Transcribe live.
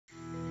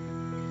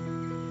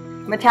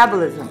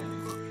Metabolism.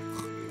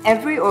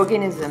 Every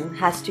organism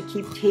has to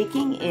keep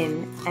taking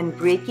in and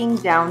breaking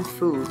down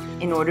food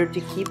in order to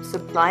keep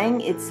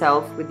supplying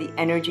itself with the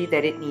energy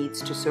that it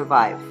needs to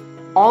survive.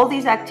 All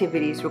these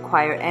activities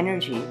require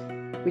energy,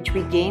 which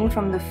we gain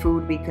from the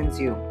food we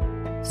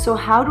consume. So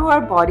how do our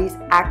bodies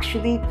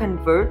actually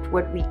convert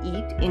what we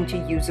eat into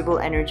usable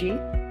energy?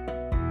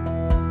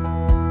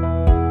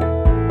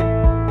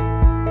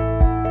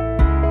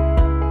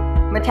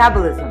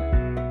 Metabolism.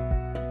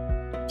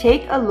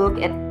 Take a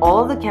look at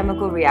all the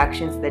chemical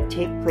reactions that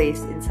take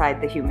place inside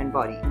the human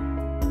body.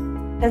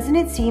 Doesn't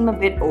it seem a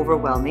bit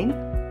overwhelming?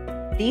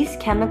 These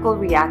chemical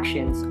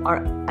reactions are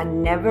a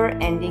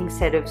never-ending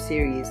set of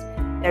series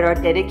that are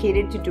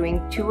dedicated to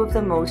doing two of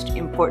the most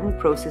important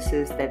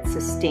processes that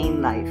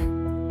sustain life.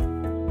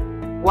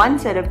 One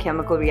set of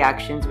chemical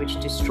reactions which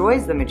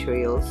destroys the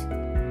materials,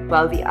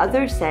 while the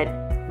other set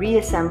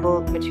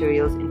reassemble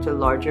materials into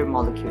larger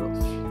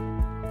molecules.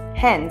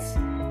 Hence,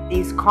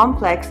 these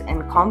complex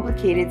and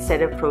complicated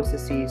set of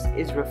processes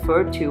is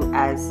referred to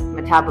as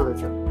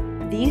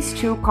metabolism. These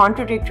two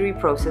contradictory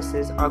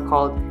processes are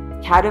called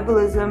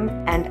catabolism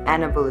and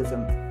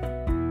anabolism.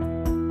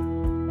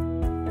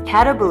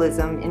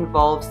 Catabolism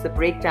involves the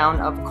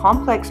breakdown of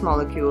complex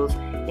molecules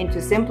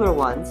into simpler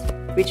ones,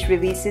 which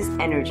releases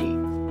energy.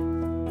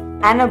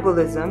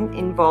 Anabolism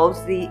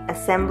involves the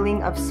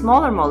assembling of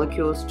smaller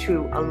molecules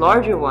to a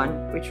larger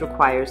one, which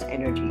requires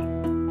energy.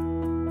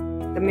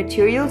 The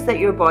materials that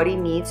your body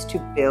needs to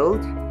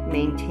build,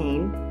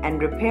 maintain,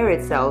 and repair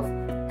itself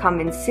come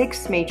in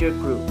 6 major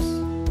groups: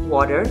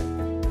 water,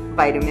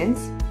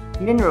 vitamins,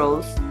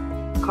 minerals,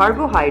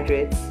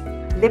 carbohydrates,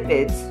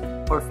 lipids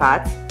or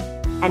fats,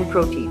 and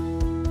protein.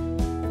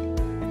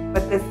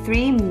 But the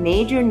 3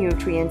 major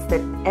nutrients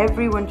that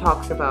everyone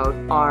talks about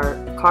are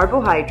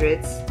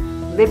carbohydrates,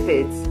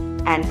 lipids,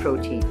 and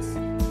proteins.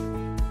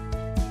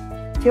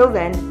 Till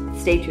then,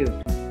 stay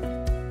tuned.